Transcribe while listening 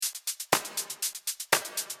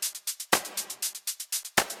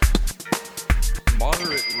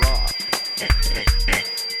Moderate rock.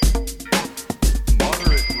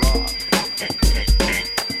 Moderate rock.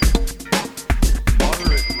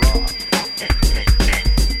 Moderate rock.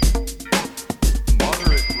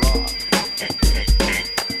 Moderate rock.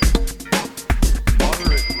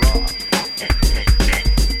 Moderate rock.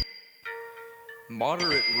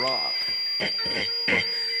 Moderate rock.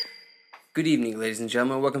 Good evening, ladies and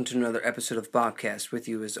gentlemen. Welcome to another episode of Bobcast. With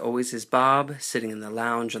you, as always, is Bob, sitting in the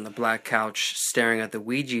lounge on the black couch, staring at the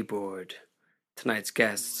Ouija board. Tonight's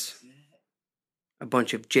guests, a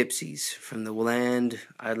bunch of gypsies from the land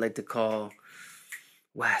I'd like to call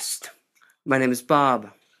West. My name is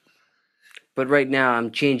Bob, but right now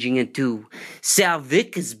I'm changing into Sal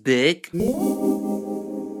Vickersberg.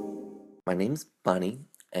 My name's Bunny,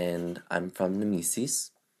 and I'm from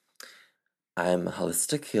Nemesis. I'm a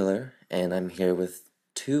holistic healer, and I'm here with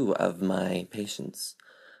two of my patients.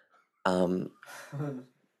 I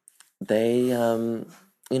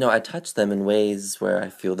touch them in ways where I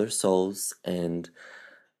feel their souls, and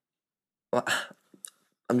well,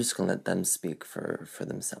 I'm just gonna let them speak for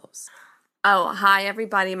themselves. Oh, hi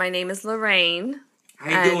everybody. My name is Lorraine.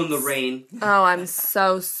 How you doing, Lorraine? Oh, I'm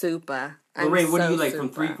so super. Lorraine, what are you like, from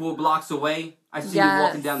 3-4 blocks away? I see you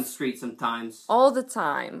walking down the street sometimes. All the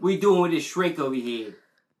time. What are you doing with this shrink over here?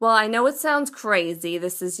 Well, I know it sounds crazy.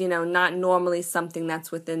 This is, not normally something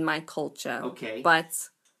that's within my culture. Okay. But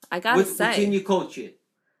I gotta say. What's in your culture?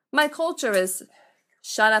 My culture is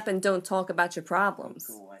shut up and don't talk about your problems.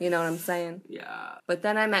 You know what I'm saying? Yeah. But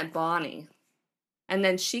then I met Bonnie. And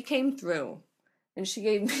then she came through. And she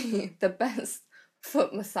gave me the best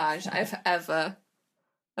foot massage I've ever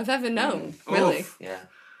known. Really. Oof. Yeah.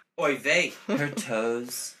 Oy vey. Her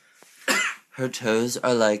toes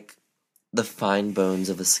are like the fine bones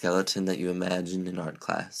of a skeleton that you imagined in art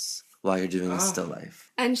class while you're doing a still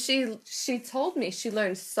life. And she told me she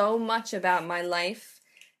learned so much about my life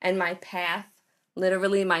and my path,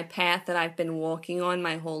 literally my path that I've been walking on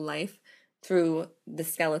my whole life through the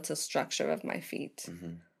skeletal structure of my feet.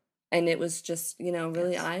 Mm-hmm. And it was just,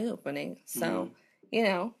 really eye-opening. So,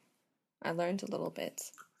 I learned a little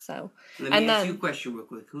bit. So, let me ask you a question real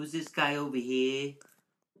quick. Who's this guy over here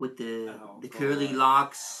with the curly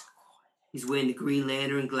locks? He's wearing the Green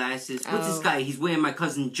Lantern glasses. What's this guy? He's wearing my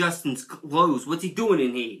cousin Justin's clothes. What's he doing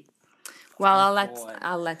in here? Well,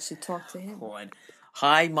 I'll let you talk to him.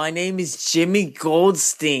 Hi, my name is Jimmy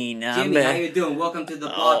Goldstein. Jimmy, how you doing? Welcome to the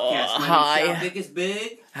podcast. My name's Sal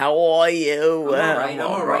Vickersberg. How are you? I'm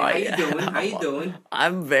all right. How you doing?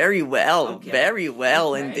 I'm very well. Okay. Very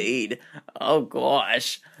well indeed. Oh,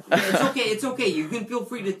 gosh. Yeah, it's okay. You can feel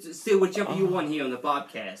free to say whichever you want here on the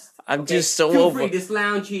Bobcast. I'm okay? just so Feel free. This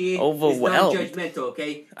lounge here overwhelmed. is non-judgmental,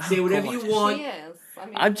 okay? Say whatever you want. She is.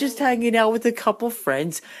 I'm just hanging out with a couple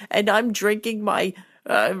friends, and I'm drinking my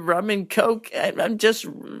rum and Coke, and I'm just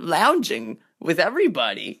lounging with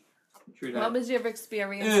everybody. What was your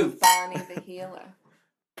experience with Bonnie the Healer?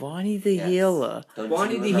 Bonnie the Healer.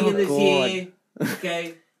 Bonnie the Healer's here,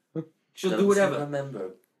 okay? She'll do whatever.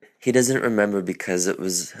 Remember. He doesn't remember because it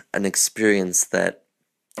was an experience that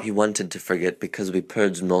he wanted to forget because we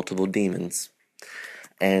purged multiple demons.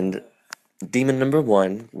 And demon number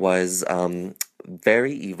 1 was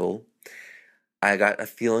very evil. I got a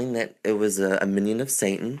feeling that it was a minion of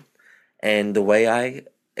Satan. And the way I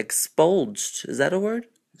expulged, is that a word?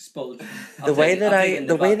 Expulged. Whatever's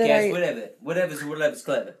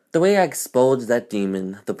clever. The way I expulged that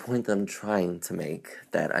demon, the point that I'm trying to make,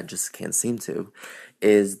 that I just can't seem to,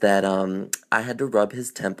 is that I had to rub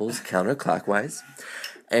his temples counterclockwise,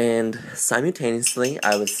 and simultaneously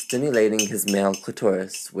I was stimulating his male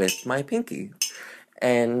clitoris with my pinky.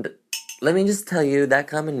 And let me just tell you, that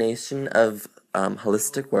combination of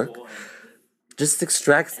holistic work just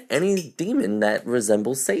extracts any demon that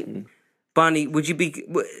resembles Satan. Bonnie, would you be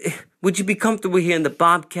comfortable here in the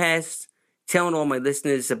Bobcast telling all my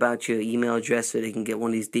listeners about your email address so they can get one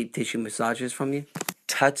of these deep tissue massages from you?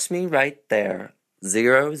 Touch me right there.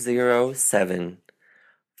 007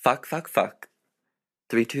 fuck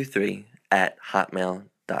 323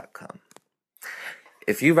 @hotmail.com.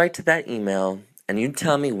 If you write to that email and you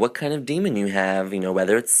tell me what kind of demon you have,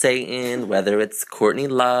 whether it's Satan, whether it's Courtney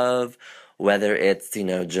Love, whether it's,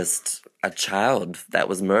 just a child that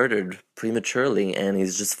was murdered prematurely and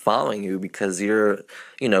he's just following you because you're,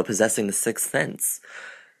 possessing the sixth sense,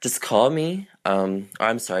 just call me,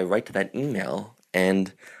 write to that email,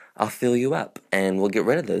 and I'll fill you up, and we'll get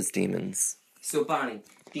rid of those demons. So, Bonnie,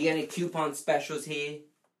 do you got any coupon specials here?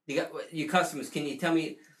 You got your customers? Can you tell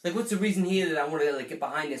me, what's the reason here that I want to get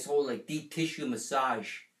behind this whole deep tissue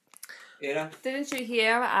massage? Didn't you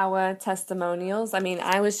hear our testimonials? I mean,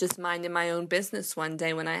 I was just minding my own business one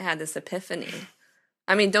day when I had this epiphany.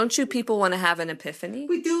 I mean, don't you people want to have an epiphany?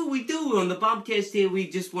 We do. On the Bobcast here, we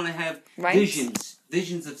just want to have Right? visions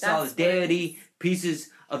of That's solidarity, pieces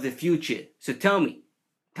of the future. So tell me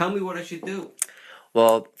what I should do.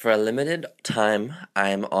 Well, for a limited time,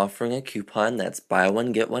 I'm offering a coupon that's buy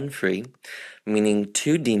one, get one free, meaning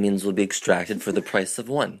 2 demons will be extracted for the price of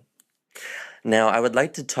 1. Now, I would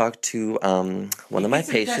like to talk to one of my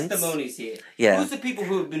patients. Testimonies here. Yeah. Who's the people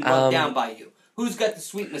who have been brought down by you? Who's got the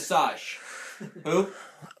sweet massage? Who?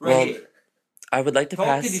 Well, Here. I would like to Talk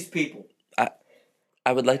pass. to these people.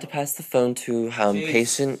 I would like to pass the phone to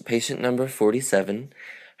patient number 47.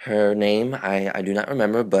 Her name I do not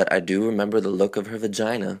remember, but I do remember the look of her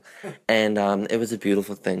vagina, and it was a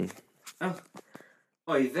beautiful thing. Oh,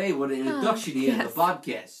 Yvette, what an introduction here to the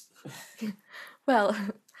Bobcast. Well,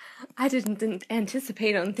 I didn't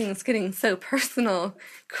anticipate on things getting so personal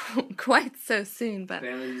quite so soon, but...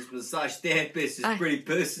 Apparently this massage therapist is pretty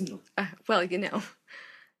personal. Well,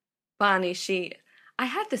 Bonnie, I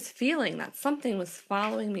had this feeling that something was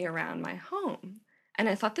following me around my home. And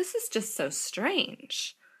I thought, this is just so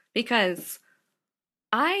strange. Because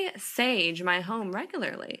I sage my home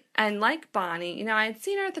regularly. And like Bonnie, I had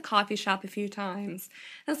seen her at the coffee shop a few times.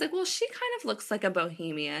 And I was like, well, she kind of looks like a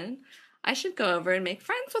bohemian. I should go over and make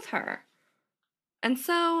friends with her. And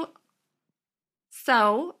so,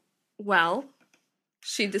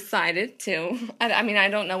 she decided to. I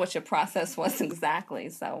don't know what your process was exactly,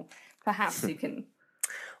 so perhaps you can...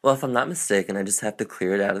 Well, if I'm not mistaken, I just have to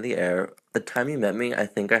clear it out of the air. The time you met me, I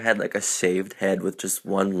think I had like a shaved head with just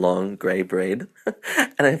one long gray braid.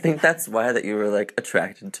 And I think that's why that you were like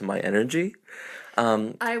attracted to my energy.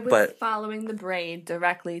 I was following the braid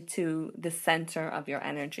directly to the center of your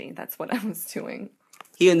energy. That's what I was doing.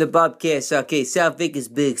 Here in the Bobcast, Sal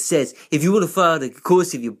Vickersberg says, if you want to follow the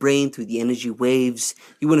course of your brain through the energy waves,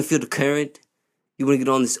 you want to feel the current, you want to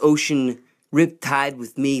get on this ocean riptide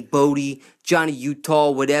with me, Bodie, Johnny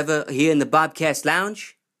Utah, whatever, here in the Bobcast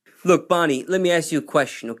Lounge? Look, Bonnie, let me ask you a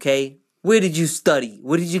question, okay? Where did you study?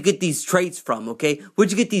 Where did you get these traits from, okay?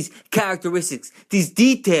 Where'd you get these characteristics, these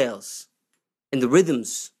details, and the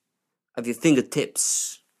rhythms of your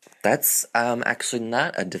fingertips? That's actually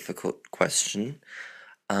not a difficult question.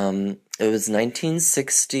 It was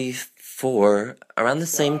 1964, around the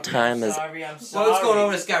same time as... I'm sorry. What's going on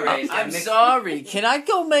with this guy right now? I'm sorry. Can I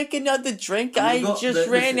go make another drink? I just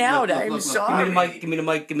ran out. I'm sorry. Give me the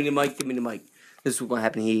mic. This is what's going to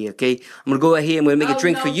happen here, okay? I'm going to go out here. I'm going to make a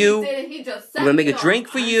drink for you. I'm going to make a drink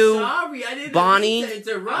for you. Sorry, I didn't Bonnie, mean to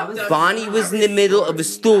interrupt. Bonnie was in the middle of a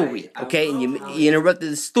story, okay? And you interrupted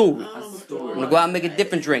the story. I'm going to go out and make a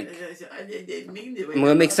different drink. I didn't mean to. I'm going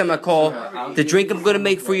to make something I call... The drink I'm going to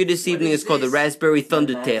make for you this evening is called the Raspberry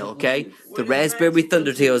Thundertail, okay? The Raspberry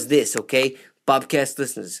Thundertail is this, okay? Bobcast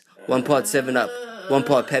listeners, 1 part 7-Up, 1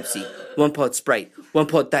 part Pepsi, 1 part Sprite, 1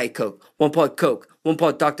 part Diet Coke, 1 part Coke, 1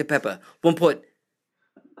 part Dr. Pepper, 1 part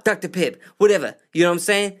Dr. Pip, whatever. You know what I'm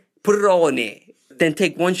saying? Put it all in there. Then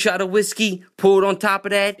take 1 shot of whiskey, pour it on top of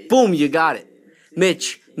that. Boom, you got it.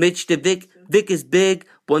 Mitch the Vic is big,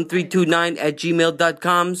 1329 at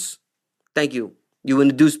gmail.coms. Thank you. You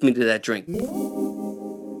introduced me to that drink.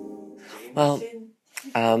 Well,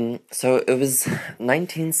 so it was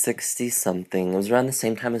 1960 something. It was around the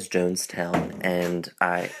same time as Jonestown, and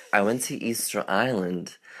I went to Easter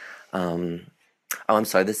Island. I'm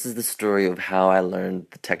sorry, this is the story of how I learned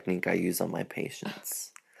the technique I use on my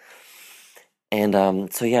patients. And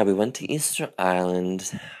we went to Easter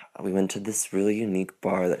Island. We went to this really unique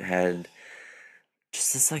bar that had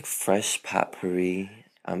just this like fresh potpourri,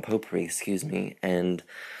 and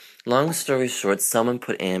long story short, someone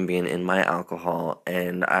put Ambien in my alcohol,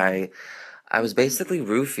 and I was basically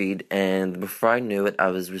roofied, and before I knew it, I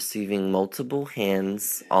was receiving multiple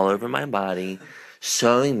hands all over my body,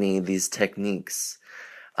 showing me these techniques.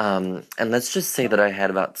 And let's just say that I had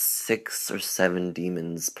about 6 or 7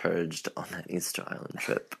 demons purged on that Easter Island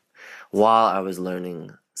trip, while I was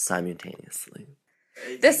learning simultaneously.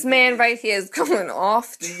 This man right here is going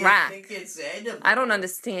off track. Do you think it's edible? I don't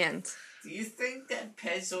understand. Do you think that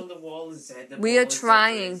pez on the wall is edible? We are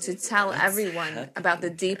trying to tell everyone about the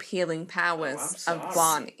deep healing powers of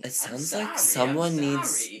Bonnie. It sounds like someone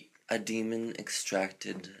needs a demon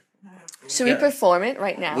extracted. Should we perform it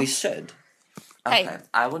right now? We should. Hey, okay.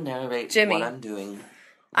 I will narrate Jimmy, what I'm doing.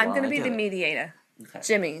 I'm going to be the mediator. Okay.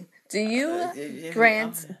 Jimmy, do you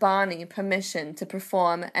grant Bonnie permission to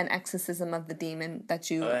perform an exorcism of the demon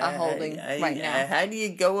that you are holding right now? How do you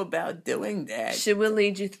go about doing that? She will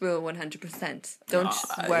lead you through 100%. Don't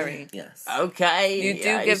worry. Yes. Okay. You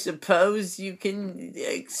do I suppose you can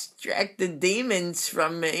extract the demons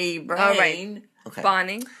from my brain. All right. Okay.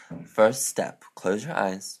 Bonnie. First step, close your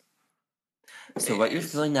eyes. So what you're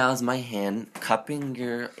feeling now is my hand cupping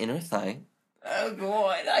your inner thigh. Oh,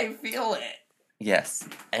 God, I feel it. Yes.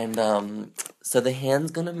 And so the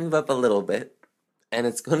hand's gonna move up a little bit. And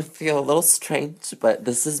it's gonna feel a little strange, but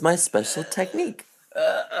this is my special technique.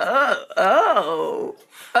 Oh.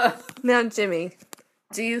 Now, Jimmy,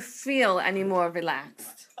 do you feel any more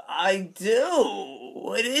relaxed? I do.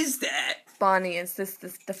 What is that? Bonnie, is this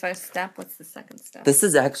the first step? What's the second step? This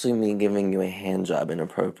is actually me giving you a hand job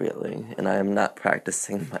inappropriately, and I am not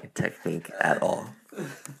practicing my technique at all.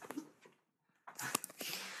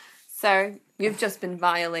 Sir, you've just been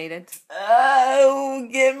violated. Oh,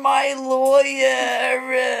 get my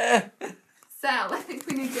lawyer. Sal, I think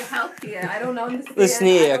we need your help here. I don't understand. Listen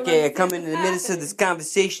here, I don't okay? I understand come in the what's midst of this happening.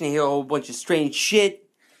 conversation and hear a whole bunch of strange shit.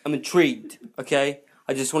 I'm intrigued, okay?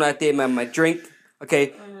 I just went out there and had my drink,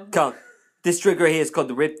 okay? Come. This drink right here is called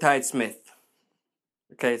the Riptide Smith.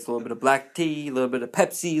 Okay, it's a little bit of black tea, a little bit of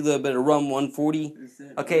Pepsi, a little bit of rum 140.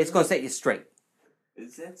 Okay, it's gonna set you straight.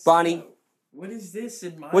 Is that Bonnie, so? What is this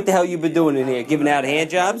in my... what the hell you been doing in here? Giving out hand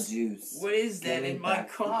jobs? What is that in my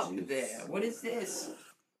cup there? What is this?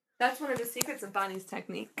 That's one of the secrets of Bonnie's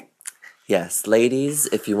technique. Yes, ladies,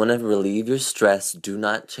 if you want to relieve your stress, do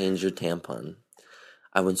not change your tampon.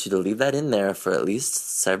 I want you to leave that in there for at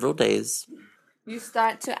least several days. You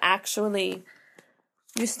start to actually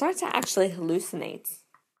hallucinate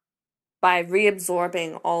by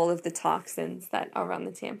reabsorbing all of the toxins that are on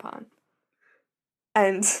the tampon.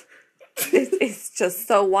 And it's just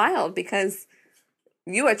so wild because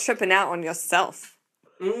you are tripping out on yourself.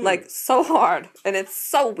 Like, so hard. And it's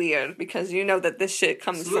so weird because you know that this shit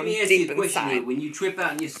comes So let from me ask you deep a question here. inside. When you trip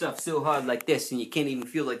out on yourself so hard like this and you can't even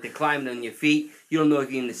feel like they're climbing on your feet, you don't know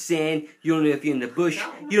if you're in the sand, you don't know if you're in the bush,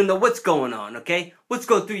 you don't know what's going on, okay? What's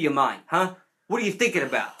going through your mind, huh? What are you thinking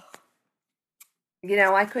about? You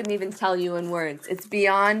know, I couldn't even tell you in words. It's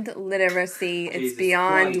beyond literacy. It's Jesus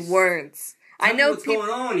beyond Christ. words. I Tell me know what's people.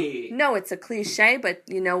 going on here. No, it's a cliche, but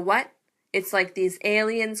you know what? It's like these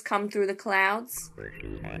aliens come through the clouds.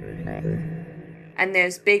 And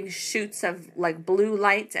there's big shoots of like blue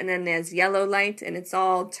light, and then there's yellow light, and it's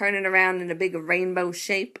all turning around in a big rainbow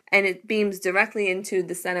shape, and it beams directly into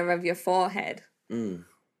the center of your forehead. Mm.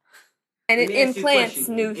 And Let it me ask you a implants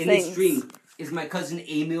question. new In things. this dream, is my cousin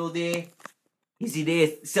Emil there? Is he there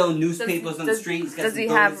selling newspapers on the street? He's got does some he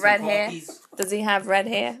donuts have and red hair? coffees. Does he have red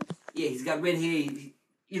hair? Yeah, he's got red hair.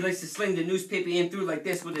 He likes to sling the newspaper in through like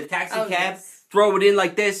this with a taxi Oh, cab. yes. Throw it in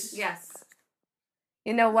like this. Yes.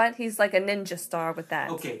 You know what? He's like a ninja star with that.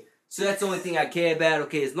 Okay, so that's the only thing I care about.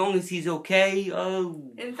 Okay, as long as he's okay.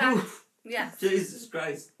 Oh, In fact, whew, yes. Jesus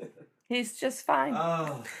Christ. He's just fine.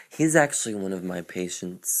 Oh, He's actually one of my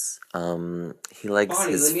patients. He likes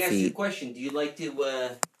Bonnie, his let me ask you a feet. question. Do you like to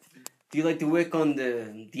work on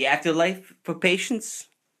the afterlife for patients?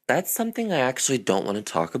 That's something I actually don't want to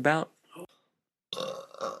talk about.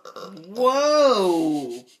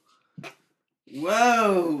 Whoa!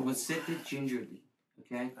 Whoa! We'll sip it gingerly,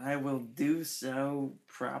 okay? I will do so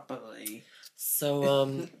properly.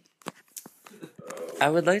 So, I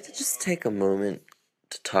would like to just take a moment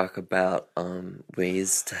to talk about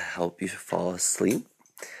ways to help you fall asleep.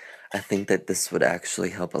 I think that this would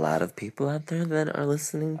actually help a lot of people out there that are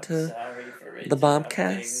listening to Sorry for the interrupting.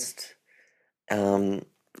 Bobcast.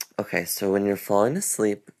 Okay, so when you're falling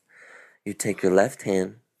asleep, you take your left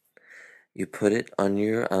hand, you put it on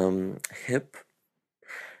your hip,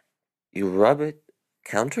 you rub it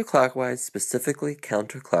counterclockwise, specifically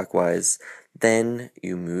counterclockwise, then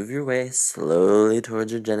you move your way slowly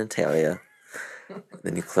towards your genitalia,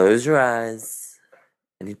 then you close your eyes,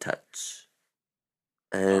 and you touch.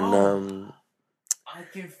 And, Oh. I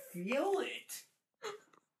can feel it.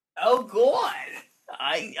 Oh God!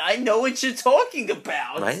 I know what you're talking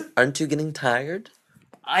about. right? Aren't you getting tired?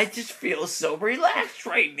 I just feel so relaxed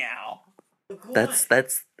right now. Oh, God.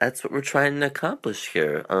 That's what we're trying to accomplish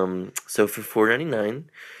here. So for $4.99,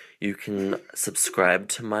 you can subscribe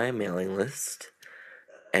to my mailing list,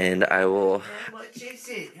 and I will. How much is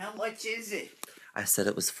it? How much is it? I said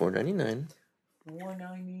it was $4.99.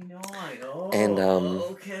 $4.99. Oh, And,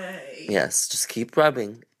 okay. Yes, just keep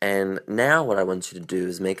rubbing. And now what I want you to do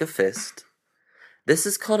is make a fist. This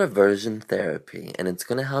is called aversion therapy, and it's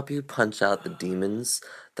going to help you punch out the demons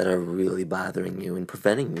that are really bothering you and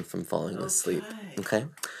preventing you from falling asleep. Okay?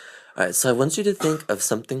 All right, so I want you to think of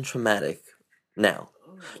something traumatic now.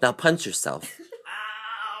 Now punch yourself.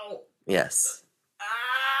 Ow! Yes.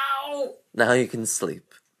 Ow! Now you can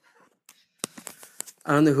sleep.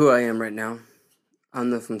 I don't know who I am right now. I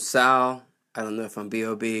don't know if I'm Sal. I don't know if I'm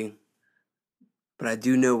B.O.B. But I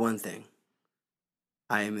do know one thing.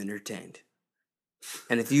 I am entertained.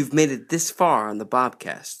 And if you've made it this far on the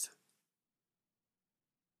Bobcast,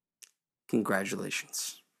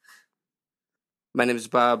 congratulations. My name is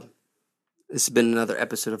Bob. This has been another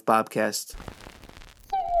episode of Bobcast.